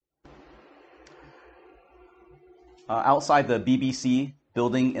outside the BBC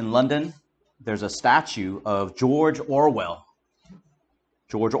building in London, there's a statue of George Orwell.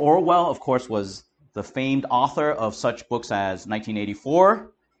 George Orwell, of course, was the famed author of such books as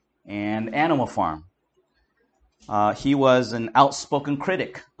 1984 and Animal Farm. He was an outspoken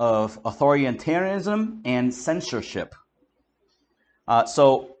critic of authoritarianism and censorship.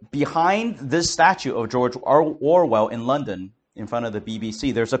 So behind this statue of George Orwell in London, in front of the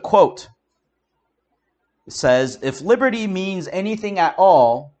BBC, there's a quote. It says, "If liberty means anything at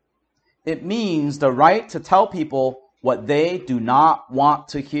all, it means the right to tell people what they do not want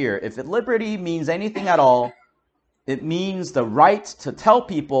to hear." If liberty means anything at all, it means the right to tell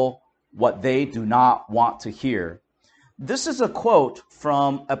people what they do not want to hear. This is a quote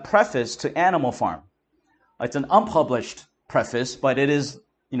from a preface to Animal Farm. It's an unpublished preface, but it is,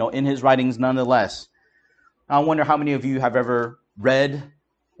 in his writings nonetheless. I wonder how many of you have ever read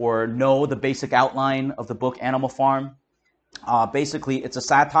or know the basic outline of the book Animal Farm. Basically, it's a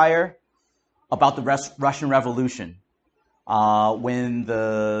satire about the Russian Revolution, when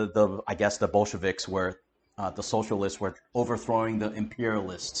the Bolsheviks were, the socialists were overthrowing the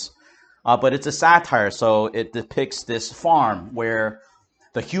imperialists. But it's a satire, so it depicts this farm where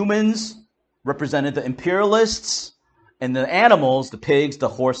the humans represented the imperialists, and the animals, the pigs, the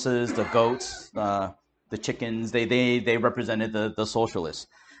horses, the goats, the chickens, they represented the socialists.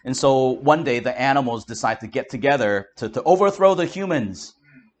 And so one day the animals decide to get together to overthrow the humans,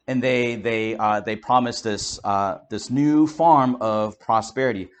 and they promise this new farm of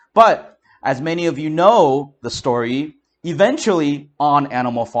prosperity. But as many of you know the story, eventually on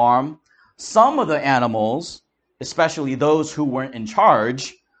Animal Farm, some of the animals, especially those who weren't in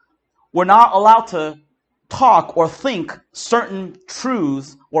charge, were not allowed to talk or think certain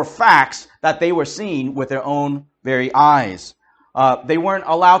truths or facts that they were seeing with their own very eyes. They weren't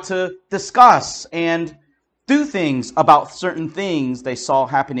allowed to discuss and do things about certain things they saw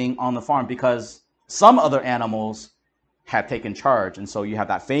happening on the farm because some other animals had taken charge. And so you have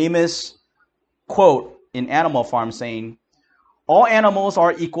that famous quote in Animal Farm saying, "All animals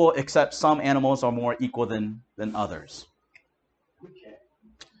are equal except some animals are more equal than others."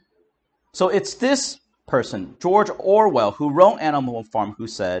 So it's this person, George Orwell, who wrote Animal Farm, who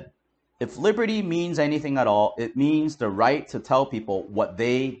said, "If liberty means anything at all, it means the right to tell people what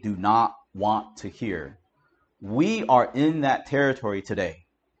they do not want to hear." We are in that territory today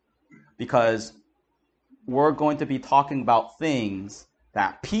because we're going to be talking about things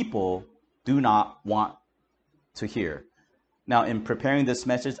that people do not want to hear. Now, in preparing this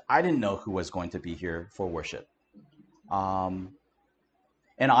message, I didn't know who was going to be here for worship.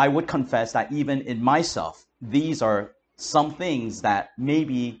 And I would confess that even in myself, these are some things that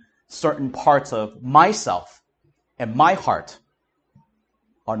maybe certain parts of myself and my heart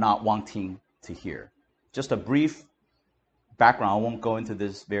are not wanting to hear. Just a brief background, I won't go into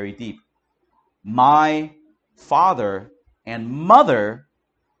this very deep. My father and mother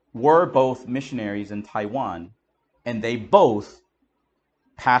were both missionaries in Taiwan, and they both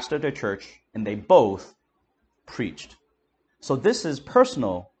pastored a church, and they both preached. So this is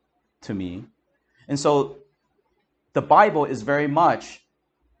personal to me. And so the Bible is very much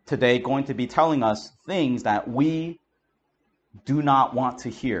today going to be telling us things that we do not want to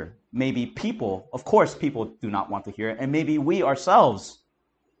hear. Maybe people, of course, people do not want to hear, and maybe we ourselves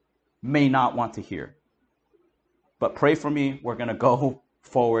may not want to hear. But pray for me, we're going to go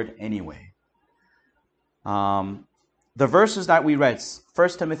forward anyway. The verses that we read,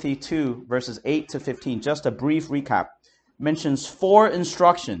 1 Timothy 2, verses 8 to 15, just a brief recap, mentions 4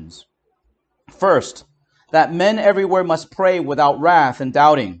 instructions. First, that men everywhere must pray without wrath and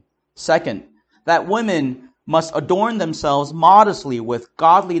doubting. Second, that women must adorn themselves modestly with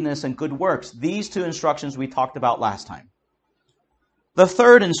godliness and good works. These 2 instructions we talked about last time. The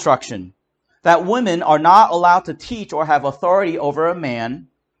third instruction, that women are not allowed to teach or have authority over a man.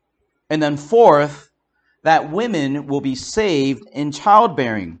 And then fourth, that women will be saved in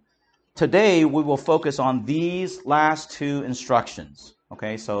childbearing. Today, we will focus on these last 2 instructions.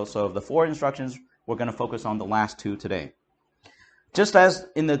 Okay, so of the 4 instructions, we're going to focus on the last 2 today. Just as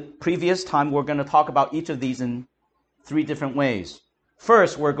in the previous time, we're going to talk about each of these in 3 different ways.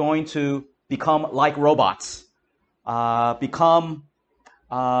 First, we're going to become like robots. If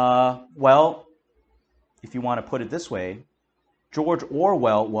you want to put it this way, George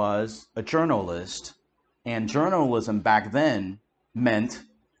Orwell was a journalist, and journalism back then meant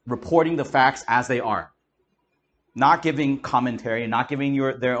reporting the facts as they are. Not giving commentary, not giving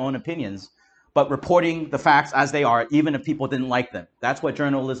their own opinions, but reporting the facts as they are, even if people didn't like them. That's what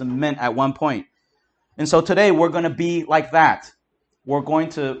journalism meant at one point. And so today we're going to be like that. We're going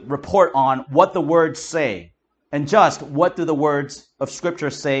to report on what the words say. and just what do the words of Scripture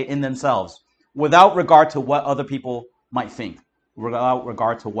say in themselves, without regard to what other people might think, without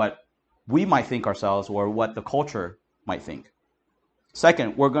regard to what we might think ourselves or what the culture might think.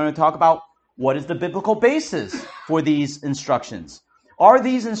 Second, we're going to talk about what is the biblical basis for these instructions. Are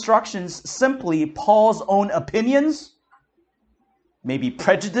these instructions simply Paul's own opinions? Maybe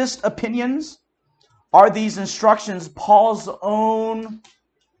prejudiced opinions? Are these instructions Paul's own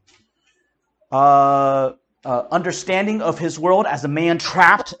understanding of his world as a man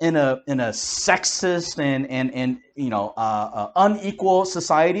trapped in a sexist and unequal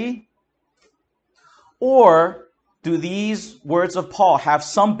society? Or do these words of Paul have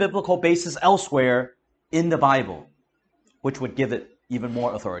some biblical basis elsewhere in the Bible, which would give it even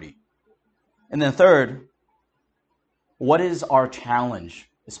more authority? And then third, what is our challenge?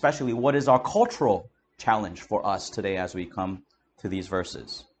 Especially, what is our cultural challenge for us today as we come to these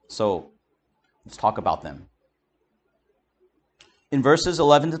verses? So let's talk about them. In verses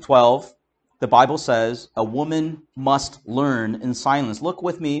 11 to 12, the Bible says a woman must learn in silence. Look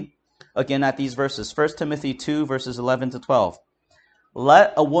with me again at these verses. 1 Timothy 2, verses 11 to 12.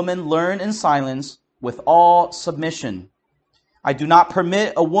 Let a woman learn in silence with all submission. I do not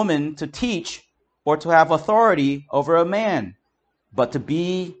permit a woman to teach or to have authority over a man, but to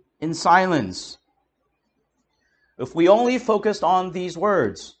be in silence. If we only focused on these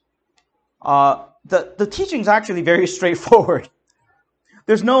words, the teaching is actually very straightforward.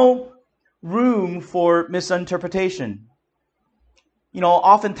 There's no room for misinterpretation.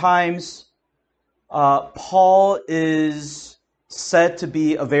 Oftentimes, Paul is said to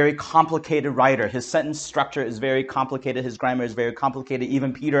be a very complicated writer. His sentence structure is very complicated. His grammar is very complicated.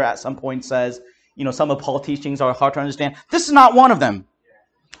 Even Peter at some point says, some of Paul's teachings are hard to understand. This is not one of them.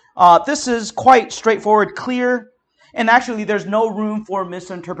 This is quite straightforward, clear, and actually there's no room for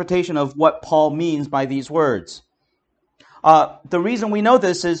misinterpretation of what Paul means by these words. The reason we know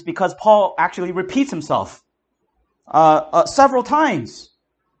this is because Paul actually repeats himself several times.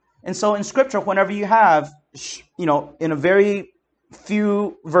 And so in Scripture, whenever you have, in a very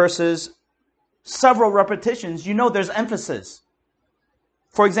few verses, several repetitions, there's emphasis.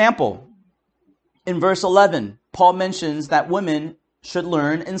 For example, in verse 11, Paul mentions that women should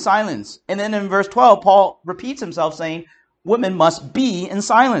learn in silence. And then in verse 12, Paul repeats himself saying, women must be in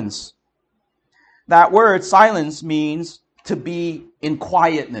silence. That word silence means to be in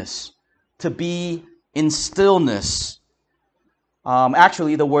quietness, to be in stillness.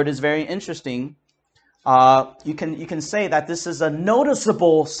 Actually, the word is very interesting. You can say that this is a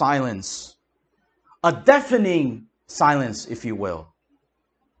noticeable silence, a deafening silence, if you will.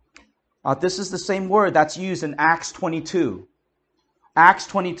 This is the same word that's used in Acts 22. Acts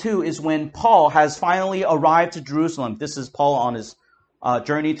 22 is when Paul has finally arrived to Jerusalem. This is Paul on his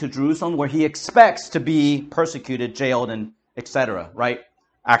journey to Jerusalem, where he expects to be persecuted, jailed, and etc. Right?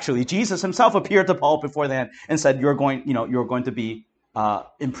 Actually, Jesus himself appeared to Paul before then and said, "You're going to be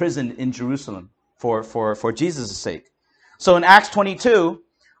imprisoned in Jerusalem for Jesus' sake." So in Acts 22,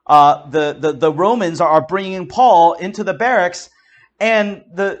 the Romans are bringing Paul into the barracks, and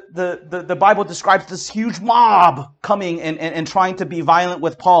the Bible describes this huge mob coming and trying to be violent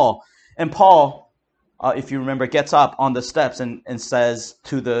with Paul. And Paul, if you remember, gets up on the steps and says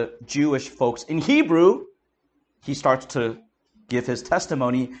to the Jewish folks in Hebrew, he starts to give his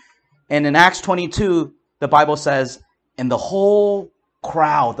testimony. And in Acts 22, the Bible says, and the whole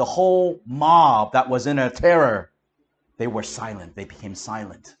crowd, the whole mob that was in a terror, they were silent. They became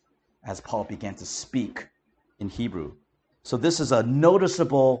silent as Paul began to speak in Hebrew. So this is a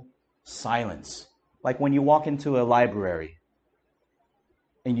noticeable silence. Like when you walk into a library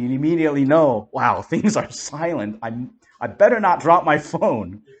and you immediately know, wow, things are silent. I better not drop my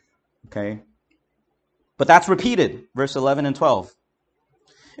phone. Okay? But that's repeated, verse 11 and 12.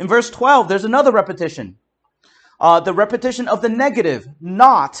 In verse 12, there's another repetition. The repetition of the negative,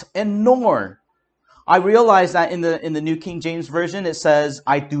 not and nor. I realize that in the New King James Version, it says,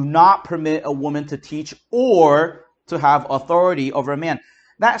 I do not permit a woman to teach or to have authority over a man.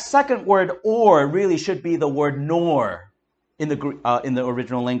 That second word, or, really should be the word nor in the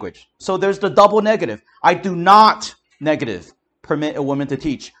original language. So there's the double negative. I do not, negative, permit a woman to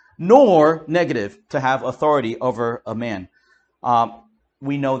teach, nor, negative, to have authority over a man.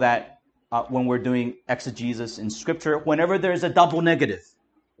 We know that when we're doing exegesis in Scripture, whenever there's a double negative,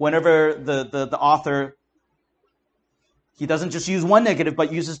 whenever the author, he doesn't just use one negative,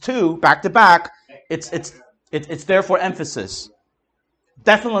 but uses two back to back, it's there for emphasis.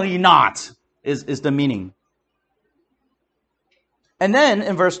 Definitely not is the meaning. And then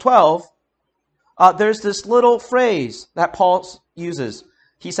in verse 12, there's this little phrase that Paul uses.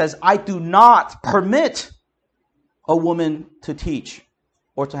 He says, I do not permit a woman to teach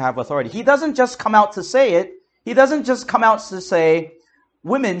or to have authority. He doesn't just come out to say it. He doesn't just come out to say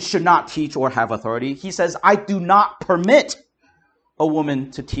women should not teach or have authority. He says, I do not permit a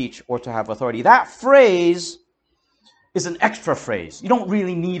woman to teach or to have authority. That phrase is an extra phrase. You don't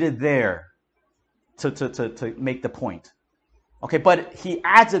really need it there to make the point. Okay, but he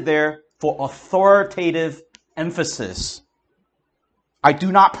adds it there for authoritative emphasis. I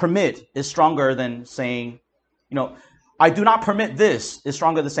do not permit is stronger than saying, I do not permit this is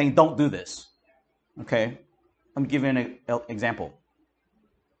stronger than saying don't do this. Okay, let me give you an example.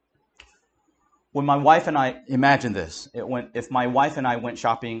 When my wife and I, imagine this, if my wife and I went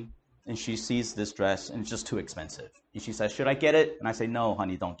shopping and she sees this dress and it's just too expensive, and she says, should I get it? And I say, no,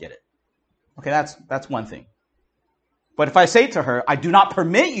 honey, don't get it. Okay, that's one thing. But if I say to her, I do not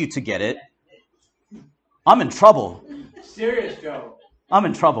permit you to get it, I'm in trouble. Serious, Joe. I'm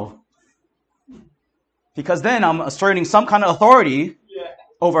in trouble. Because then I'm asserting some kind of authority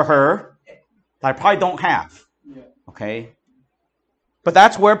over her that I probably don't have. Okay? But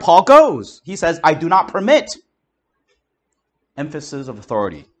that's where Paul goes. He says, I do not permit. Emphasis of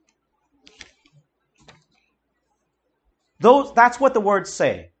authority. That's what the words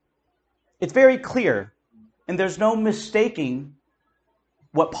say. It's very clear. And there's no mistaking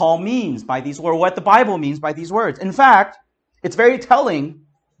what Paul means by these words, or what the Bible means by these words. In fact, it's very telling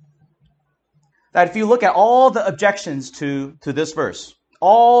that if you look at all the objections to this verse,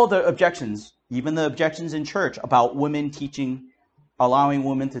 all the objections, even the objections in church about women teaching, allowing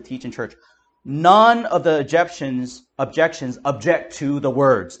women to teach in church, none of the objections object to the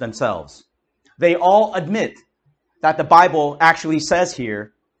words themselves. They all admit that the Bible actually says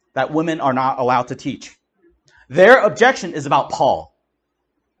here that women are not allowed to teach. Their objection is about Paul,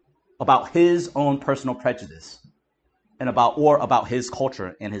 about his own personal prejudice, and about his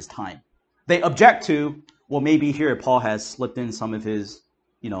culture and his time. They object to, well, maybe here Paul has slipped in some of his,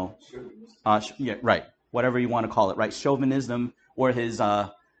 whatever you want to call it, right? Chauvinism, or his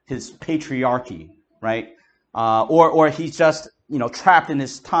patriarchy, right? Or he's just, trapped in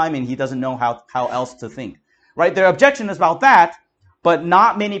his time and he doesn't know how else to think, right? Their objection is about that, but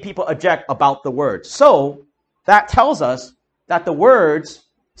not many people object about the words. So that tells us that the words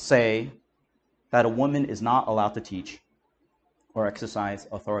say that a woman is not allowed to teach or exercise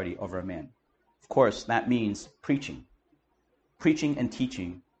authority over a man. Of course, that means preaching and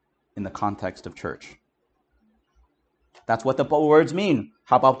teaching in the context of church. That's what the words mean.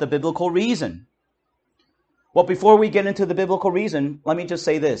 How about the biblical reason? Well, before we get into the biblical reason, let me just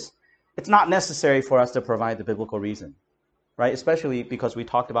say this. It's not necessary for us to provide the biblical reason, right? Especially because we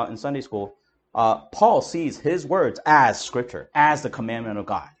talked about in Sunday school, Paul sees his words as scripture, as the commandment of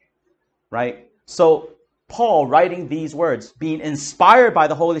God, right? So Paul writing these words, being inspired by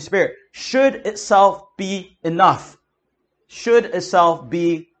the Holy Spirit, should itself be enough, should itself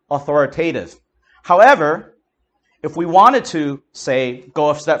be authoritative. However, if we wanted to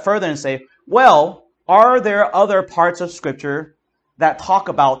go a step further and say, well, are there other parts of Scripture that talk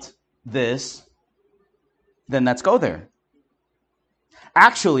about this? Then let's go there.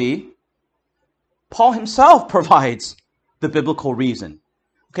 Actually, Paul himself provides the biblical reason.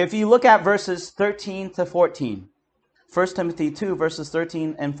 Okay, if you look at verses 13 to 14, 1 Timothy 2, verses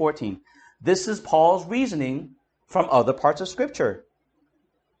 13 and 14, this is Paul's reasoning from other parts of Scripture.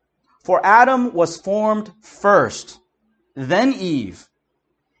 For Adam was formed first, then Eve.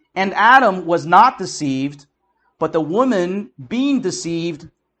 And Adam was not deceived, but the woman, being deceived,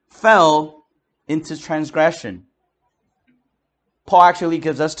 fell into transgression. Paul actually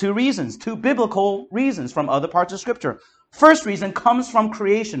gives us two biblical reasons from other parts of Scripture. First reason comes from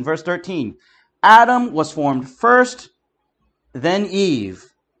creation, verse 13. Adam was formed first, then Eve.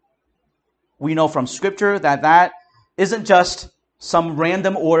 We know from Scripture that isn't just some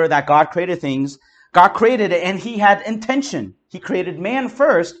random order that God created things. God created it and he had intention. He created man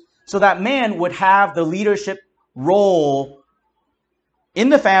first so that man would have the leadership role in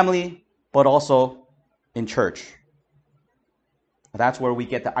the family, but also in church. That's where we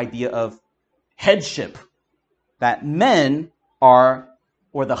get the idea of headship. That men are,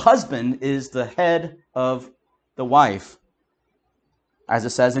 or the husband is the head of the wife. As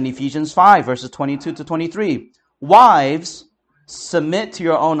it says in Ephesians 5, verses 22 to 23. Wives, submit to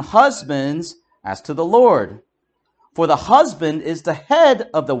your own husbands as to the Lord. For the husband is the head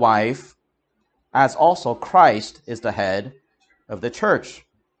of the wife, as also Christ is the head of the church.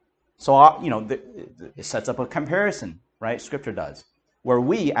 So, it sets up a comparison, right? Scripture does. Where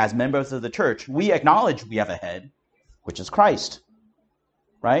we, as members of the church, we acknowledge we have a head, which is Christ,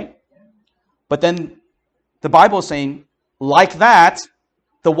 right? But then the Bible is saying, like that,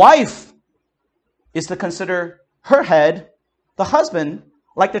 the wife is to consider her head, the husband,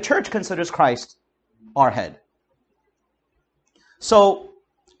 like the church considers Christ our head. So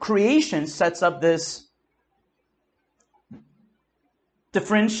creation sets up this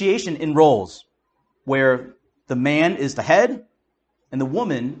differentiation in roles where the man is the head and the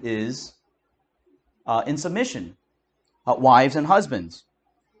woman is in submission, wives and husbands.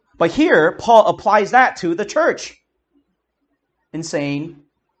 But here, Paul applies that to the church in saying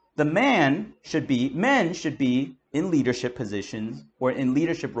men should be in leadership positions or in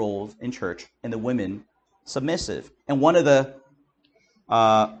leadership roles in church, and the women submissive. And one of the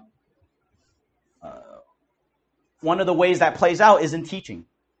ways that plays out is in teaching,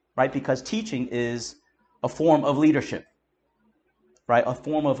 right? Because teaching is a form of leadership, right? A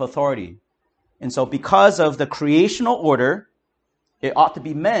form of authority. And so because of the creational order, it ought to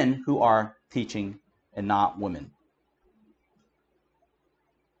be men who are teaching and not women.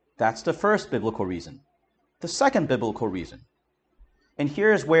 That's the first biblical reason. The second biblical reason, and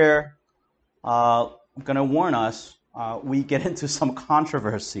here's where I'm going to warn us, we get into some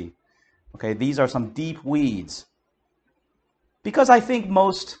controversy. Okay, these are some deep weeds. Because I think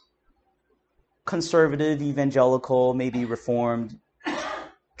most conservative, evangelical, maybe reformed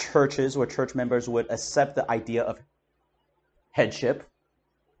churches or church members would accept the idea of headship.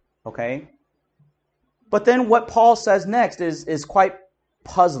 Okay? But then what Paul says next is quite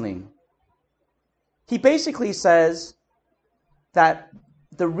puzzling. He basically says that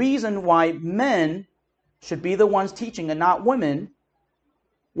the reason why men should be the ones teaching and not women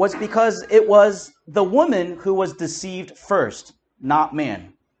was because it was the woman who was deceived first, not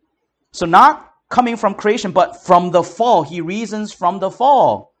man. So not coming from creation, but from the fall. He reasons from the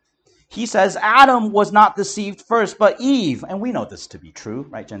fall. He says Adam was not deceived first, but Eve. And we know this to be true,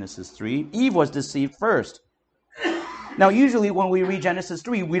 right? Genesis 3. Eve was deceived first. Now, usually when we read Genesis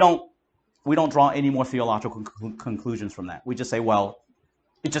 3, we don't draw any more theological conclusions from that. We just say, well,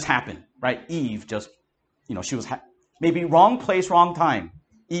 it just happened, right? Eve just, she was maybe wrong place, wrong time.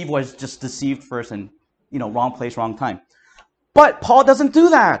 Eve was just deceived first and, wrong place, wrong time. But Paul doesn't do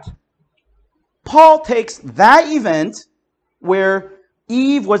that. Paul takes that event where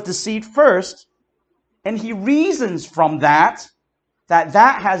Eve was deceived first, and he reasons from that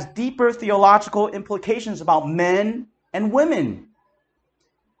has deeper theological implications about men and women.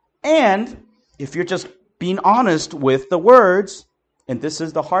 And if you're just being honest with the words, and this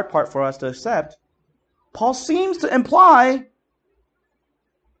is the hard part for us to accept, Paul seems to imply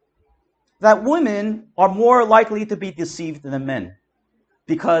that women are more likely to be deceived than men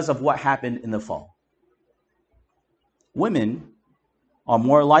because of what happened in the fall. Women are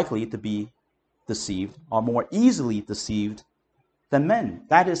more likely to be deceived, are more easily deceived than men.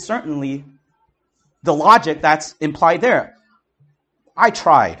 That is certainly the logic that's implied there. I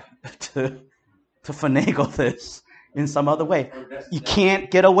tried to finagle this in some other way. You can't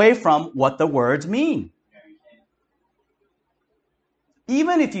get away from what the words mean.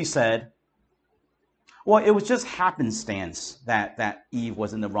 Even if you said, well, it was just happenstance that Eve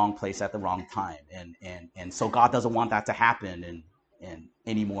was in the wrong place at the wrong time, and so God doesn't want that to happen and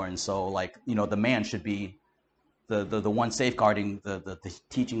anymore, and so the man should be the one safeguarding the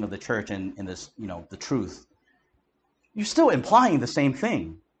teaching of the church and this the truth. You're still implying the same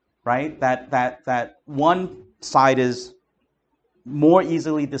thing, right? That one side is more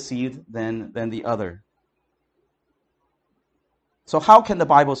easily deceived than the other. So how can the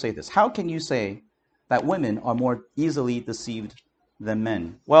Bible say this? How can you say that women are more easily deceived than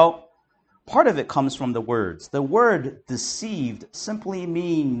men? Well, part of it comes from the words. The word deceived simply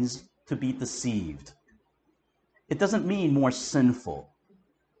means to be deceived. It doesn't mean more sinful.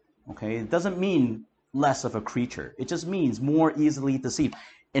 Okay? It doesn't mean less of a creature. It just means more easily deceived.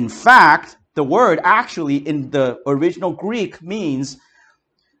 In fact, the word actually in the original Greek means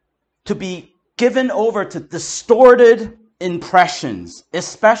to be given over to distorted impressions,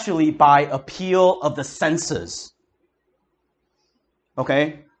 especially by appeal of the senses.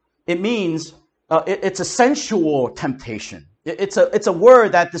 Okay? It means it's a sensual temptation. It's a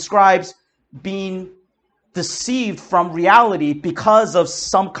word that describes being deceived from reality because of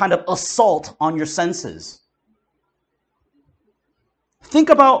some kind of assault on your senses. Think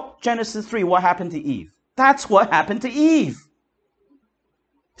about Genesis 3, what happened to Eve. That's what happened to Eve.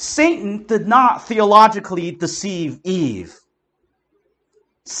 Satan did not theologically deceive Eve.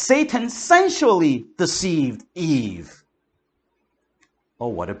 Satan sensually deceived Eve. Oh,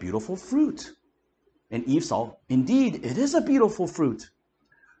 what a beautiful fruit. And Eve saw, indeed, it is a beautiful fruit.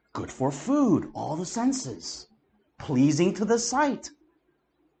 Good for food, all the senses. Pleasing to the sight.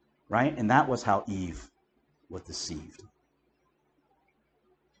 Right? And that was how Eve was deceived.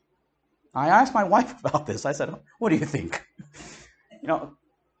 I asked my wife about this. I said, what do you think? You know,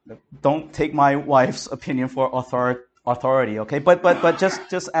 don't take my wife's opinion for authority, okay? But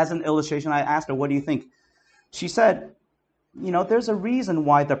just as an illustration, I asked her, what do you think? She said, there's a reason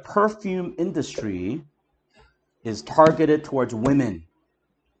why the perfume industry is targeted towards women.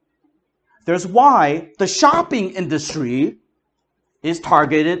 There's why the shopping industry is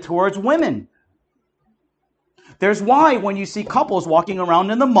targeted towards women. There's why when you see couples walking around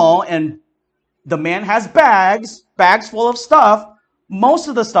in the mall and the man has bags full of stuff, most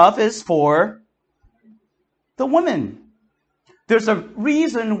of the stuff is for the women. There's a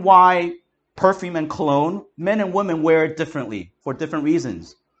reason why perfume and cologne, men and women wear it differently for different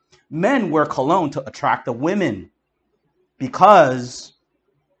reasons. Men wear cologne to attract the women because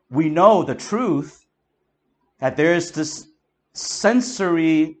we know the truth that there's this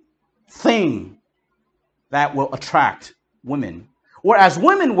sensory thing that will attract women. Whereas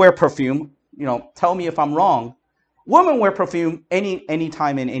women wear perfume, tell me if I'm wrong, women wear perfume any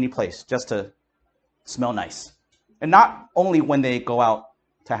time in any place just to smell nice. And not only when they go out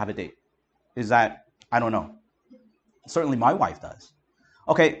to have a date. Is that, I don't know. Certainly my wife does.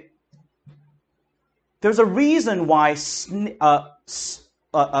 Okay. There's a reason why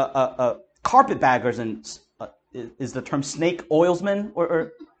carpetbaggers and is the term snake oilsmen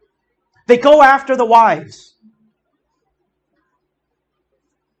or they go after the wives.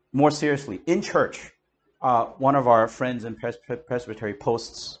 More seriously, in church, one of our friends in Presbytery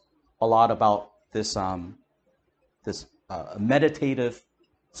posts a lot about this meditative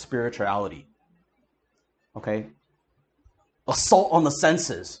spirituality. Okay, assault on the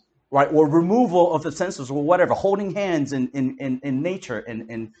senses, right, or removal of the senses, or whatever. Holding hands in nature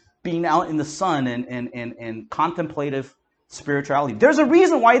and being out in the sun and contemplative spirituality. There's a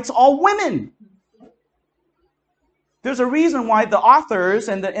reason why it's all women. There's a reason why the authors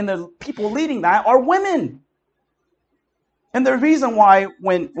and the people leading that are women. And the reason why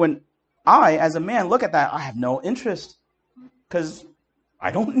when I, as a man, look at that, I have no interest. Because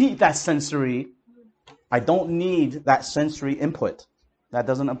I don't need that sensory. I don't need that sensory input. That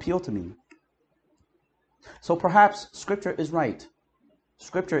doesn't appeal to me. So perhaps Scripture is right.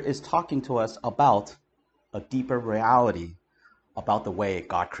 Scripture is talking to us about a deeper reality about the way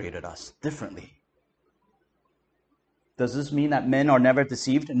God created us differently. Does this mean that men are never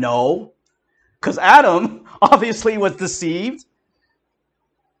deceived? No. Because Adam obviously was deceived.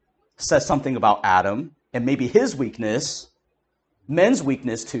 Says something about Adam and maybe his weakness, men's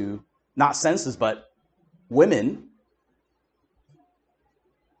weakness to not senses, but women.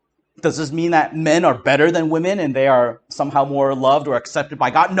 Does this mean that men are better than women and they are somehow more loved or accepted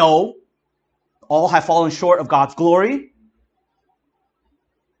by God? No. All have fallen short of God's glory.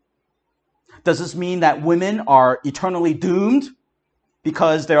 Does this mean that women are eternally doomed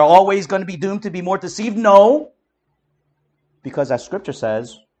because they're always going to be doomed to be more deceived? No. Because as Scripture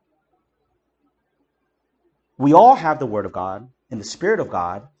says, we all have the Word of God and the Spirit of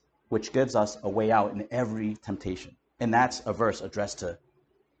God, which gives us a way out in every temptation. And that's a verse addressed to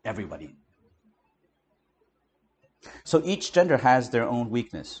everybody. So each gender has their own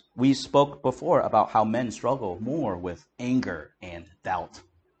weakness. We spoke before about how men struggle more with anger and doubt.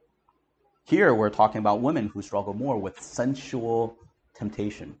 Here we're talking about women who struggle more with sensual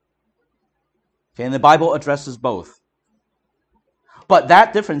temptation. Okay, and the Bible addresses both. But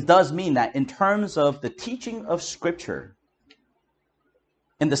that difference does mean that in terms of the teaching of Scripture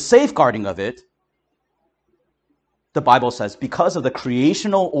and the safeguarding of it, the Bible says because of the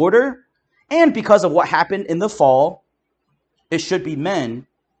creational order and because of what happened in the fall, it should be men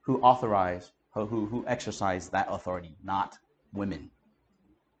who exercise that authority, not women.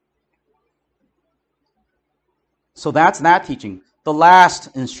 So that's that teaching. The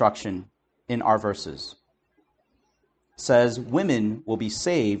last instruction in our verses says women will be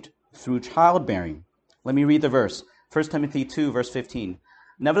saved through childbearing. Let me read the verse. 1 Timothy 2, verse 15.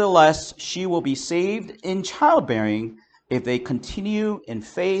 Nevertheless, she will be saved in childbearing if they continue in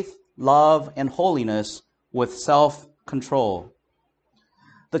faith, love, and holiness with self-control.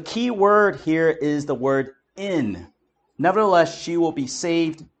 The key word here is the word in. Nevertheless, she will be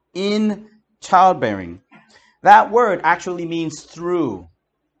saved in childbearing. That word actually means through.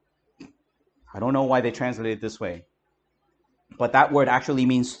 I don't know why they translate it this way. But that word actually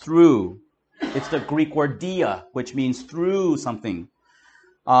means through. It's the Greek word dia, which means through something.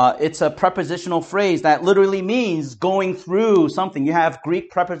 It's a prepositional phrase that literally means going through something. You have Greek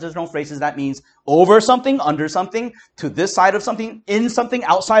prepositional phrases that means over something, under something, to this side of something, in something,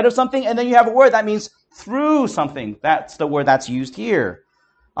 outside of something. And then you have a word that means through something. That's the word that's used here.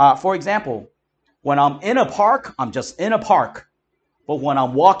 For example, when I'm in a park, I'm just in a park. But when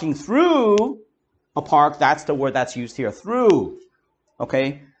I'm walking through a park, that's the word that's used here, through.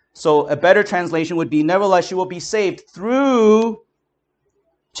 Okay? So a better translation would be, nevertheless, you will be saved through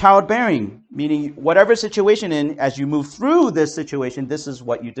childbearing, meaning whatever situation in, as you move through this situation, this is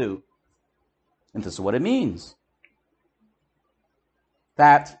what you do. And this is what it means.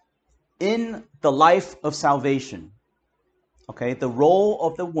 That in the life of salvation, okay, the role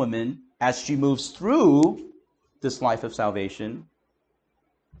of the woman as she moves through this life of salvation,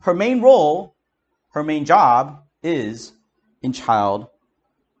 her main role, her main job is in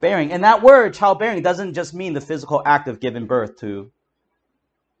childbearing. And that word, childbearing, doesn't just mean the physical act of giving birth to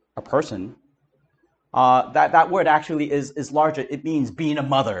a person. That word actually is larger. It means being a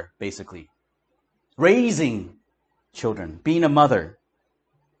mother, basically. Raising children, being a mother.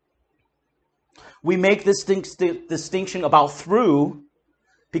 We make this distinction about through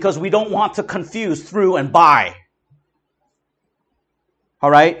because we don't want to confuse through and by. All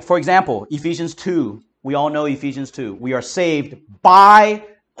right? For example, Ephesians 2. We all know Ephesians 2. We are saved by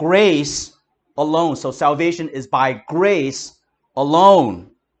grace alone. So salvation is by grace alone.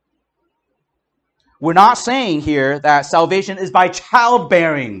 We're not saying here that salvation is by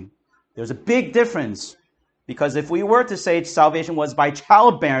childbearing. There's a big difference. Because if we were to say salvation was by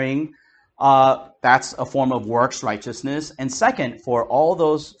childbearing, that's a form of works righteousness. And second, for all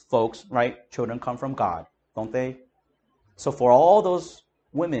those folks, right, children come from God, don't they? So for all those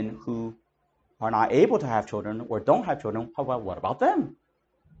women who are not able to have children or don't have children, what about them?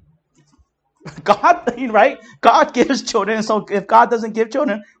 God, right? God gives children. So if God doesn't give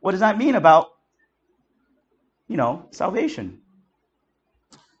children, what does that mean about, salvation?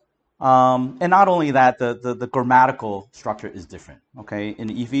 And not only that, the grammatical structure is different. Okay, in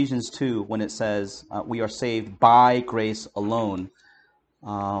Ephesians 2, when it says we are saved by grace alone,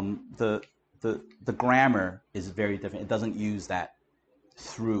 the grammar is very different. It doesn't use that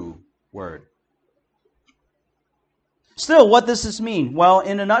through word. Still, what does this mean? Well,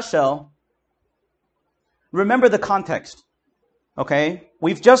 in a nutshell, remember the context. Okay,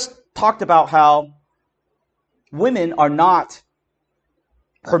 we've just talked about how women are not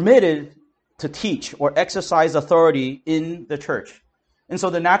permitted to teach or exercise authority in the church. And so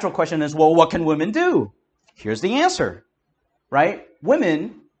the natural question is, well, what can women do? Here's the answer, right?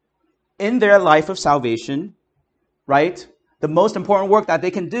 Women, in their life of salvation, right, the most important work that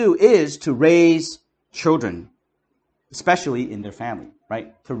they can do is to raise children, especially in their family,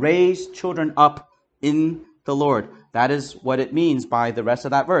 right? To raise children up in the Lord. That is what it means by the rest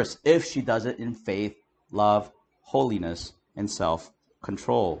of that verse. If she does it in faith, love, holiness, and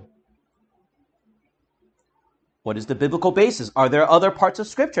self-control. What is the biblical basis? Are there other parts of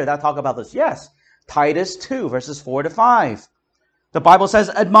Scripture that talk about this? Yes. Titus 2, verses 4-5. The Bible says,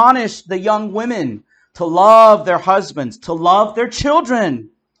 admonish the young women to love their husbands, to love their children,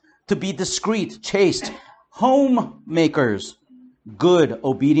 to be discreet, chaste, homemakers, good,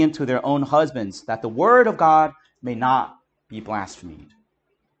 obedient to their own husbands, that the word of God may not be blasphemed.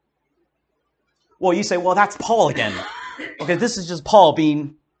 Well, you say, well, that's Paul again. Okay, this is just Paul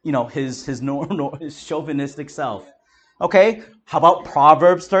being, his chauvinistic self. Okay, how about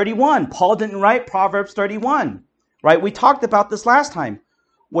Proverbs 31? Paul didn't write Proverbs 31, right? We talked about this last time,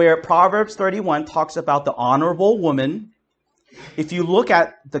 where Proverbs 31 talks about the honorable woman. If you look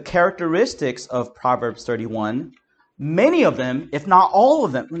at the characteristics of Proverbs 31, many of them, if not all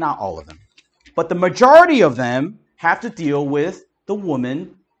of them, but the majority of them have to deal with the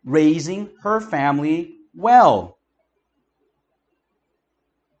woman raising her family well.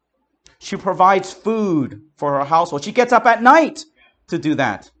 She provides food for her household. She gets up at night to do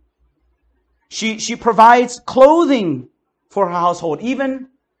that. She provides clothing for her household, even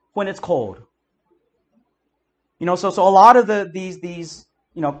when it's cold. So a lot of these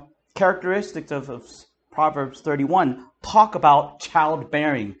characteristics of Proverbs 31 talk about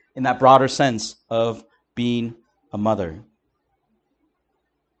childbearing in that broader sense of being a mother.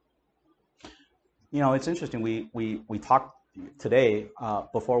 It's interesting. We talked today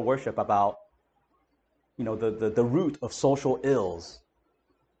before worship about the root of social ills,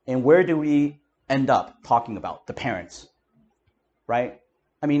 and where do we end up talking about? The parents, right?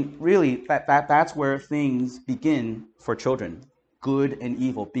 I mean, really, that's where things begin for children. Good and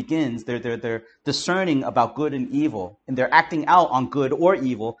evil begins. They're discerning about good and evil, and they're acting out on good or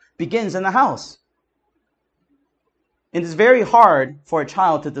evil begins in the house. And it's very hard for a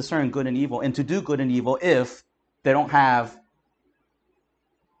child to discern good and evil and to do good and evil if they don't have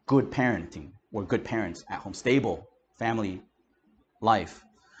good parenting or good parents at home, stable family life.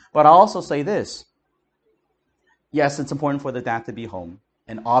 But I'll also say this. Yes, it's important for the dad to be home.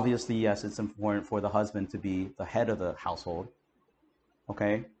 And obviously, yes, it's important for the husband to be the head of the household.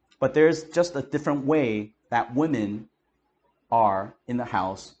 Okay? But there's just a different way that women are in the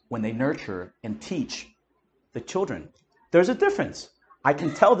house when they nurture and teach the children. There's a difference. I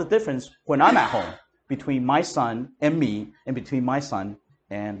can tell the difference when I'm at home between my son and me and between my son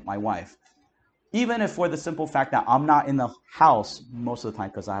and my wife. Even if for the simple fact that I'm not in the house most of the time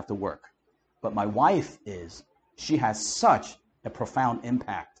because I have to work. But my wife is. She has such a profound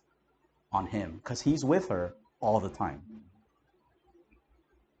impact on him because he's with her all the time.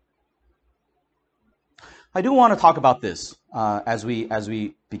 I do want to talk about this as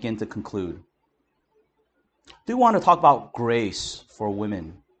we begin to conclude. I do want to talk about grace for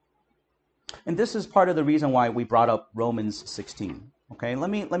women. And this is part of the reason why we brought up Romans 16. Okay, let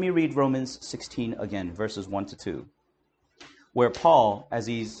me read Romans 16 again, verses 1 to 2, where Paul, as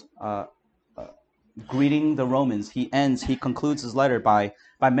he's greeting the Romans, he concludes his letter by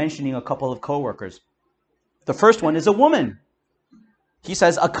mentioning a couple of co-workers. The first one is a woman. He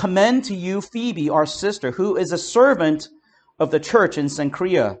says, "I commend to you Phoebe, our sister, who is a servant of the church in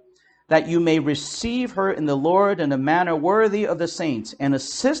Cenchrea, that you may receive her in the Lord in a manner worthy of the saints, and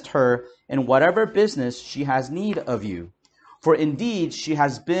assist her in whatever business she has need of you. For indeed she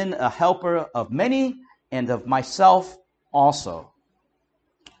has been a helper of many, and of myself also."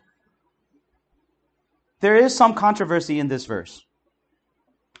 There is some controversy in this verse.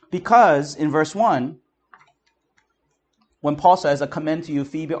 Because in verse 1, when Paul says, "I commend to you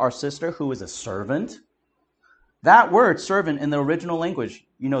Phoebe, our sister, who is a servant," that word servant in the original language,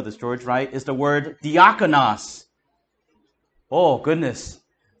 you know this, George, right, is the word diakonos. Oh, goodness.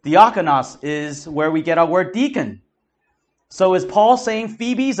 Diakonos is where we get our word deacon. So is Paul saying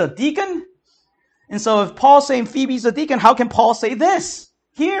Phoebe's a deacon? And so if Paul's saying Phoebe's a deacon, how can Paul say this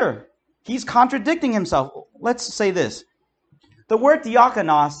here? He's contradicting himself. Let's say this. The word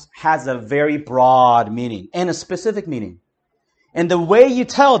diakonos has a very broad meaning and a specific meaning. And the way you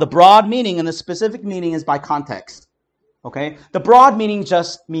tell the broad meaning and the specific meaning is by context. Okay? The broad meaning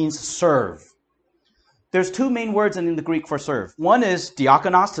just means serve. There's two main words in the Greek for serve. One is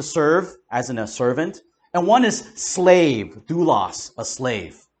diakonos, to serve, as in a servant. And one is slave, doulos, a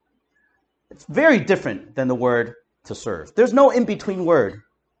slave. It's very different than the word to serve. There's no in-between word.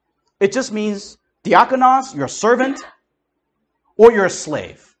 It just means diakonos, you're a servant, or you're a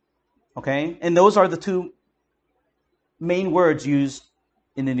slave. Okay? And those are the two main words used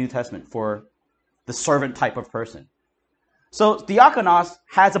in the New Testament for the servant type of person. So diakonos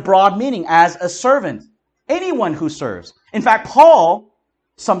has a broad meaning as a servant. Anyone who serves. In fact, Paul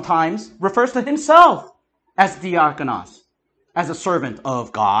sometimes refers to himself as diakonos, as a servant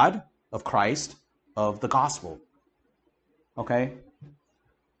of God, of Christ, of the gospel. Okay?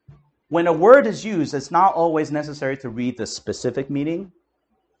 When a word is used, it's not always necessary to read the specific meaning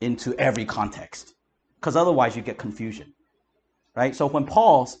into every context, because otherwise you get confusion, right? So when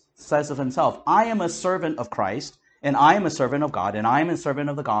Paul says of himself, "I am a servant of Christ, and I am a servant of God, and I am a servant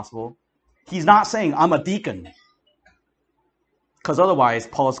of the gospel," he's not saying, "I'm a deacon," because otherwise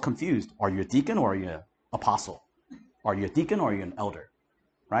Paul's confused. Are you a deacon or are you an apostle? Are you a deacon or are you an elder?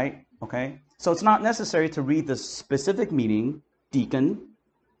 Right? Okay? So it's not necessary to read the specific meaning, deacon,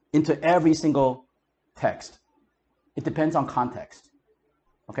 into every single text. It depends on context.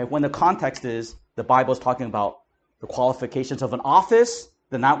 Okay? When the context is the Bible is talking about the qualifications of an office,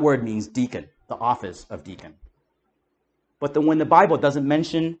 then that word means deacon, the office of deacon. But when the Bible doesn't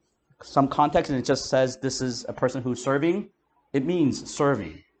mention some context and it just says this is a person who's serving, it means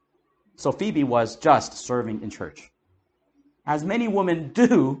serving. So Phoebe was just serving in church, as many women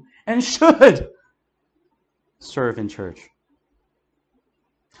do and should serve in church.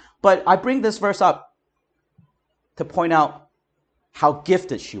 But I bring this verse up to point out how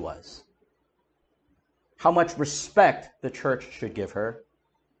gifted she was, how much respect the church should give her,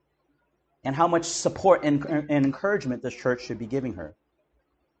 and how much support and encouragement the church should be giving her.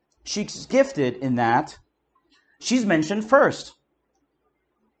 She's gifted in that she's mentioned first.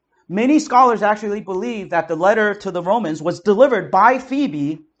 Many scholars actually believe that the letter to the Romans was delivered by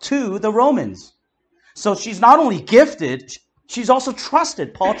Phoebe to the Romans. So she's not only gifted, she's also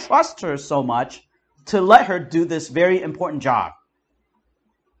trusted. Paul trusts her so much to let her do this very important job.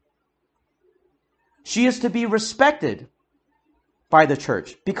 She is to be respected by the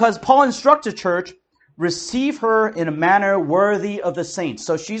church because Paul instructs the church, receive her in a manner worthy of the saints.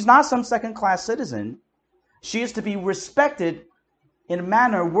 So she's not some second-class citizen. She is to be respected in a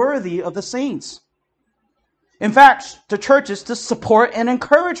manner worthy of the saints. In fact, the church is to support and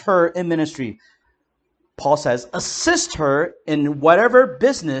encourage her in ministry. Paul says, assist her in whatever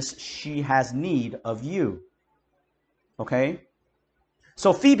business she has need of you. Okay?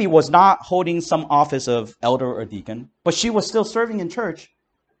 So Phoebe was not holding some office of elder or deacon, but she was still serving in church.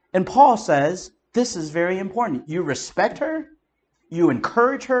 And Paul says, this is very important. You respect her, you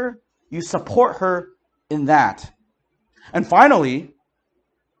encourage her, you support her in that. And finally,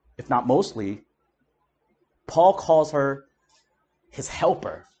 if not mostly, Paul calls her his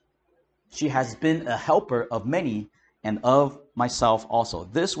helper. She has been a helper of many and of myself also.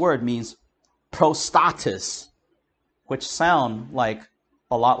 This word means prostatis, which sound like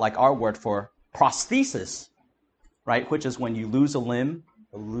a lot like our word for prosthesis, right? Which is when you lose a limb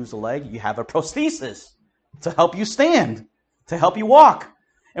or lose a leg, you have a prosthesis to help you stand, to help you walk.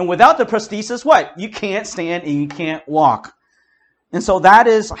 And without the prosthesis, what? You can't stand and you can't walk. And so that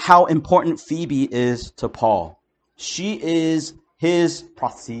is how important Phoebe is to Paul. She is his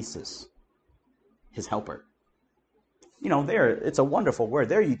prosthesis, his helper. You know, there, it's a wonderful word.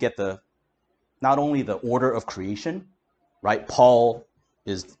 There you get not only the order of creation, right? Paul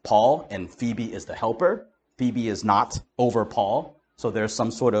is Paul and Phoebe is the helper. Phoebe is not over Paul. So there's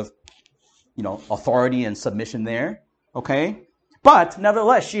some sort of, authority and submission there. Okay. But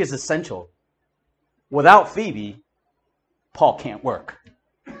nevertheless, she is essential. Without Phoebe, Paul can't work.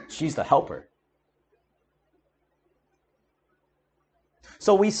 She's the helper.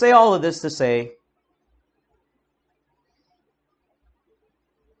 So we say all of this to say,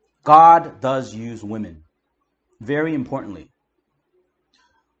 God does use women, very importantly.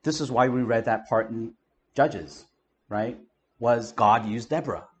 This is why we read that part in Judges, right? Was God used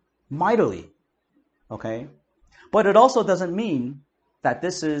Deborah mightily, okay? But it also doesn't mean that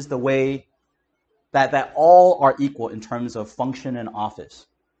this is the way that all are equal in terms of function and office.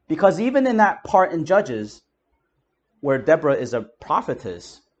 Because even in that part in Judges, where Deborah is a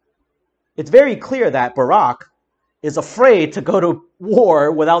prophetess, it's very clear that Barak is afraid to go to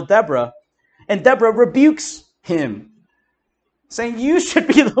war without Deborah. And Deborah rebukes him, saying, you should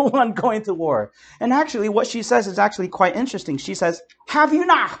be the one going to war. And actually, what she says is actually quite interesting. She says, have you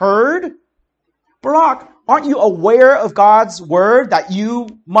not heard? Barak, aren't you aware of God's word that you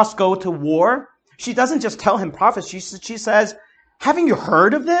must go to war? She doesn't just tell him prophecy. She says, haven't you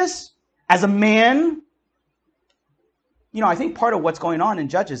heard of this? As a man, I think part of what's going on in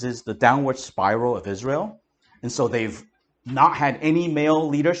Judges is the downward spiral of Israel. And so they've not had any male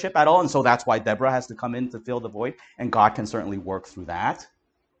leadership at all. And so that's why Deborah has to come in to fill the void. And God can certainly work through that.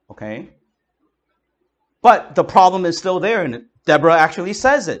 Okay. But the problem is still there. And Deborah actually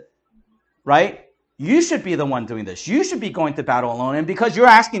says it, right? You should be the one doing this. You should be going to battle alone. And because you're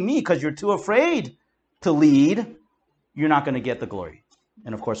asking me, because you're too afraid to lead, you're not going to get the glory.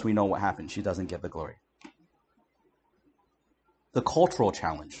 And of course, we know what happened. She doesn't get the glory. The cultural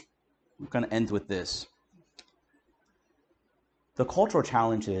challenge. I'm going to end with this. The cultural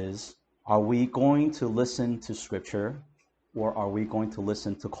challenge is, are we going to listen to Scripture or are we going to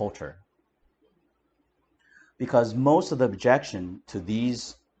listen to culture? Because most of the objection to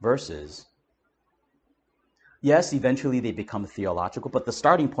these verses, yes, eventually they become theological, but the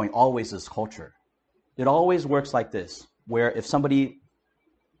starting point always is culture. It always works like this, where if somebody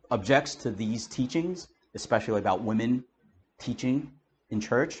objects to these teachings, especially about women teaching in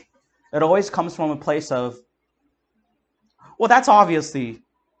church, it always comes from a place of, well, that's obviously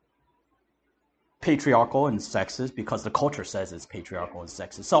patriarchal and sexist because the culture says it's patriarchal and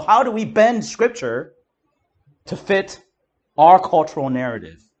sexist. So how do we bend Scripture to fit our cultural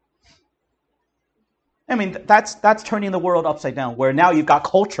narrative? I mean, that's turning the world upside down, where now you've got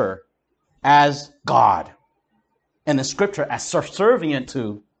culture as God and the Scripture as subservient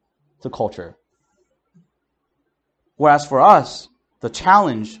to culture. Whereas for us, the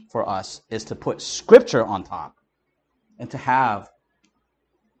challenge for us is to put Scripture on top and to have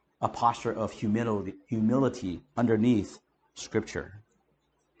a posture of humility underneath Scripture.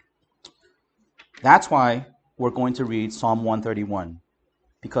 That's why we're going to read Psalm 131,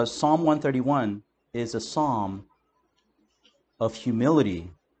 because Psalm 131 is a psalm of humility.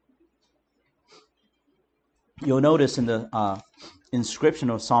 You'll notice in the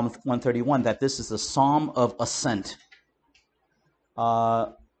inscription of Psalm 131 that this is a psalm of ascent.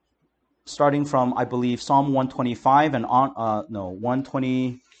 Starting from, I believe, Psalm 125 and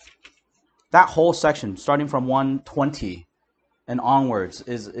 120, that whole section, starting from 120 and onwards,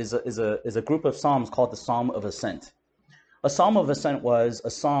 is a group of psalms called the Psalm of Ascent. A Psalm of Ascent was a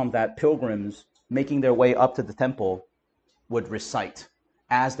psalm that pilgrims making their way up to the temple would recite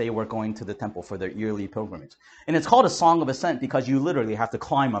as they were going to the temple for their yearly pilgrimage. And it's called a Song of Ascent because you literally have to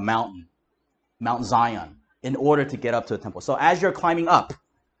climb a mountain, Mount Zion, in order to get up to the temple. So as you're climbing up,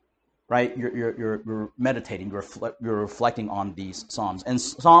 right, you're meditating, you're reflecting on these psalms. And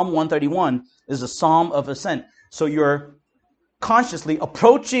Psalm 131 is a psalm of ascent. So you're consciously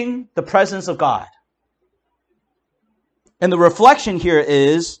approaching the presence of God. And the reflection here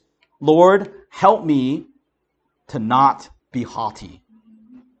is, Lord, help me to not be haughty.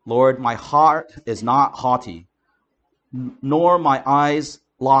 Lord, my heart is not haughty, nor my eyes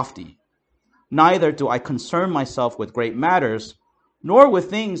lofty. Neither do I concern myself with great matters, nor with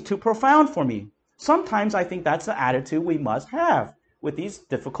things too profound for me. Sometimes I think that's the attitude we must have with these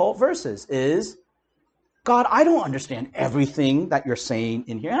difficult verses is, God, I don't understand everything that you're saying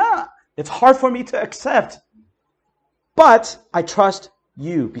in here. It's hard for me to accept. But I trust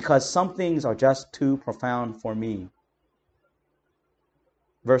you because some things are just too profound for me.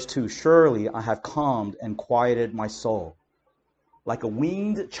 Verse 2, surely I have calmed and quieted my soul. Like a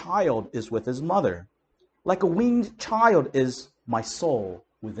weaned child is with his mother. Like a weaned child is my soul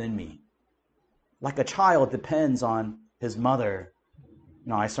within me. Like a child depends on his mother.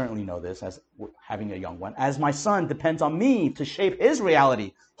 No, I certainly know this as having a young one. As my son depends on me to shape his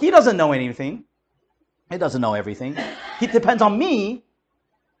reality. He doesn't know anything. He doesn't know everything. He depends on me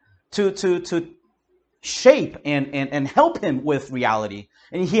to shape and help him with reality.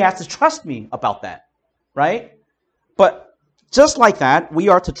 And he has to trust me about that, right? But just like that, we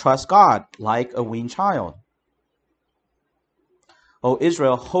are to trust God like a weaned child. O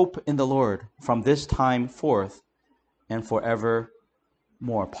Israel, hope in the Lord from this time forth and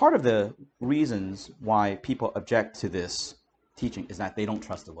forevermore. Part of the reasons why people object to this teaching is that they don't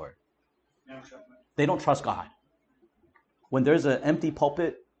trust the Lord. They don't trust God. When there's an empty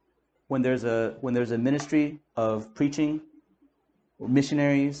pulpit, when there's a ministry of preaching, or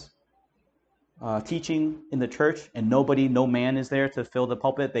missionaries teaching in the church, and no man is there to fill the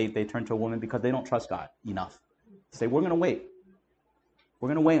pulpit, they turn to a woman because they don't trust God enough. They say, we're going to wait. We're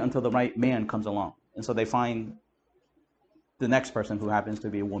going to wait until the right man comes along. And so they find the next person who happens to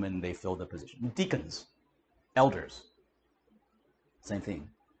be a woman, and they fill the position. Deacons, elders, same thing.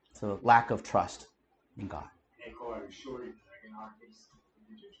 It's a lack of trust in God.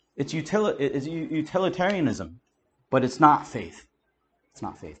 It's utilitarianism, but it's not faith. It's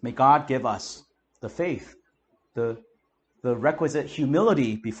not faith. May God give us the faith, the requisite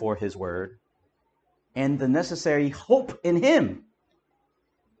humility before his word, and the necessary hope in him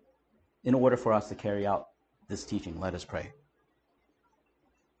in order for us to carry out this teaching. Let us pray.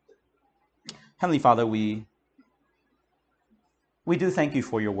 Heavenly Father, we do thank you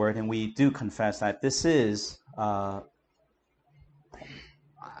for your word, and we do confess that this is,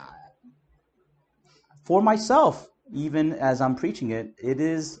 for myself, even as I'm preaching it, it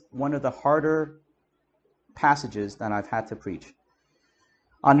is one of the harder passages that I've had to preach.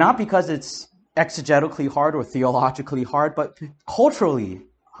 Not because it's exegetically hard or theologically hard, but culturally,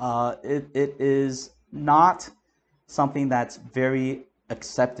 it is not something that's very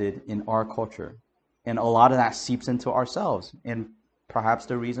accepted in our culture. And a lot of that seeps into ourselves, and perhaps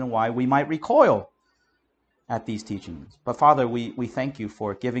the reason why we might recoil at these teachings. But Father, we thank you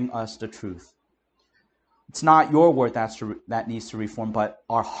for giving us the truth. It's not your word that needs to reform, but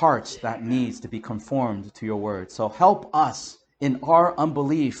our hearts that needs to be conformed to your word. So help us in our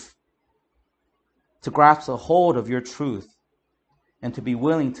unbelief to grasp a hold of your truth and to be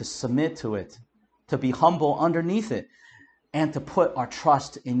willing to submit to it, to be humble underneath it, and to put our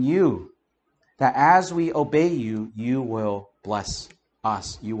trust in you, that as we obey you, you will bless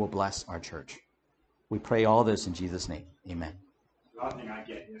us. You will bless our church. We pray all this in Jesus' name. Amen.